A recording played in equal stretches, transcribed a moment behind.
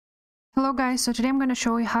Hello guys, so today I'm going to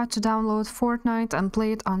show you how to download Fortnite and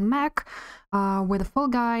play it on Mac with a full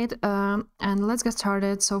guide, and let's get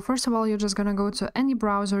started. So first of all, you're just going to go to any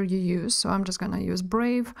browser you use. So I'm just going to use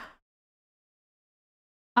Brave.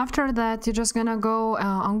 After that, you're just going to go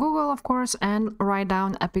on Google, of course, and write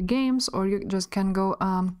down Epic Games, or you just can go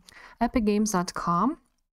epicgames.com.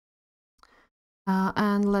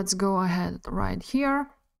 And let's go ahead right here.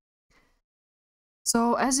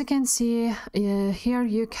 So as you can see here,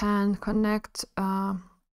 you can connect,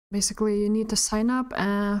 basically you need to sign up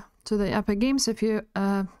to the Epic Games if you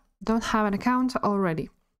don't have an account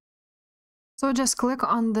already. So just click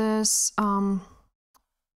on this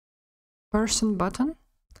person button,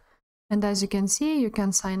 and as you can see, you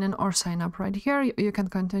can sign in or sign up right here. You can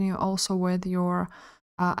continue also with your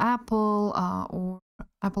Apple or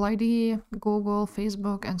Apple ID, Google,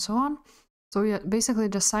 Facebook, and so on. So you basically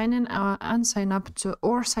just sign in and sign up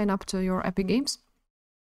to your Epic Games.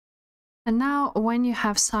 And now when you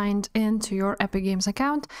have signed into your Epic Games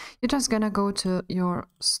account, you're just gonna go to your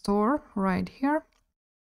store right here,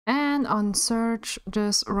 and on search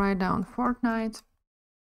just write down Fortnite.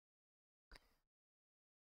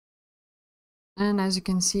 And as you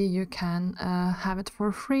can see, you can have it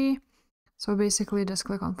for free. So basically just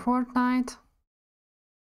click on Fortnite.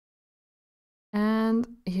 And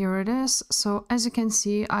here it is. So as you can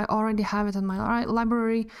see, I already have it in my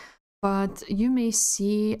library, but you may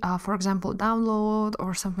see, for example, download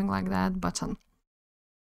or something like that button.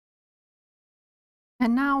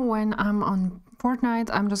 And now when I'm on Fortnite,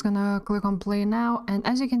 I'm just gonna click on play now. And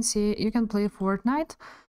as you can see, you can play Fortnite.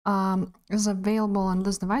 It's available on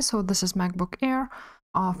this device. So this is MacBook Air,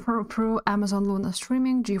 through Amazon Luna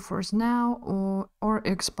Streaming, GeForce Now, or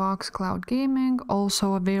Xbox Cloud Gaming,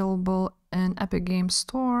 also available in Epic Games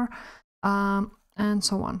Store, and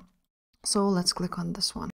so on. So let's click on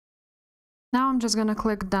this one. Now I'm just gonna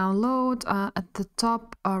click download at the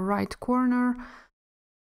top right corner.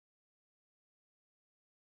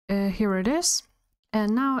 Here it is.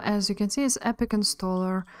 And now, as you can see, it's Epic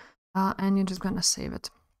Installer, and you're just gonna save it.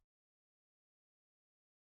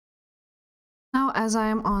 Now, as I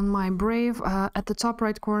am on my Brave, at the top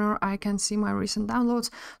right corner, I can see my recent downloads.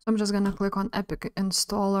 So I'm just gonna click on Epic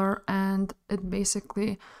Installer, and it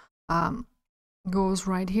basically goes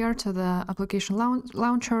right here to the application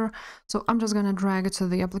launcher. So I'm just gonna drag it to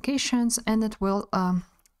the applications, and it will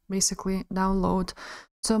basically download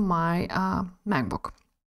to my MacBook.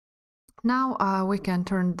 Now we can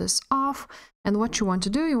turn this off, and what you want to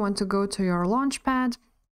do, you want to go to your Launchpad.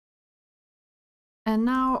 And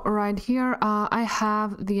now right here, I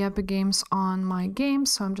have the Epic Games on my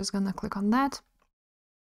games, so I'm just gonna click on that.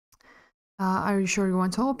 Are you sure you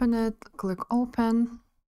want to open it? Click open,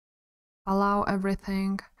 allow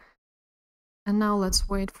everything, and now let's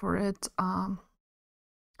wait for it to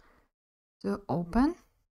open.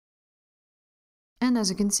 And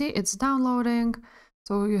as you can see, it's downloading,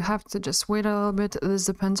 so you have to just wait a little bit. This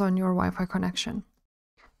depends on your Wi-Fi connection.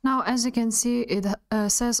 Now, as you can see, it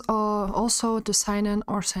says also to sign in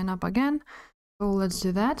or sign up again. So let's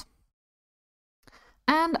do that.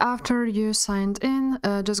 And after you signed in,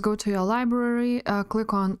 just go to your library,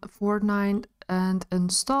 click on Fortnite and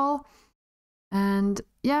install. And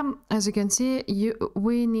yeah, as you can see,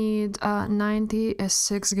 we need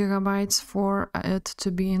 96 gigabytes for it to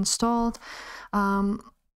be installed.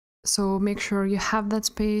 So make sure you have that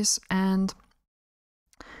space, and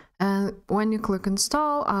when you click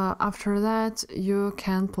install, after that, you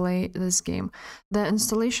can play this game. The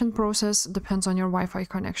installation process depends on your Wi-Fi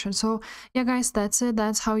connection. So yeah, guys, that's it.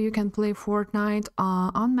 That's how you can play Fortnite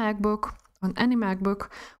on MacBook, on any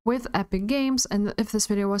MacBook, with Epic Games. And if this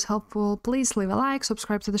video was helpful, please leave a like,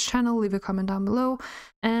 subscribe to this channel, leave a comment down below,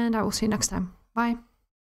 and I will see you next time. Bye.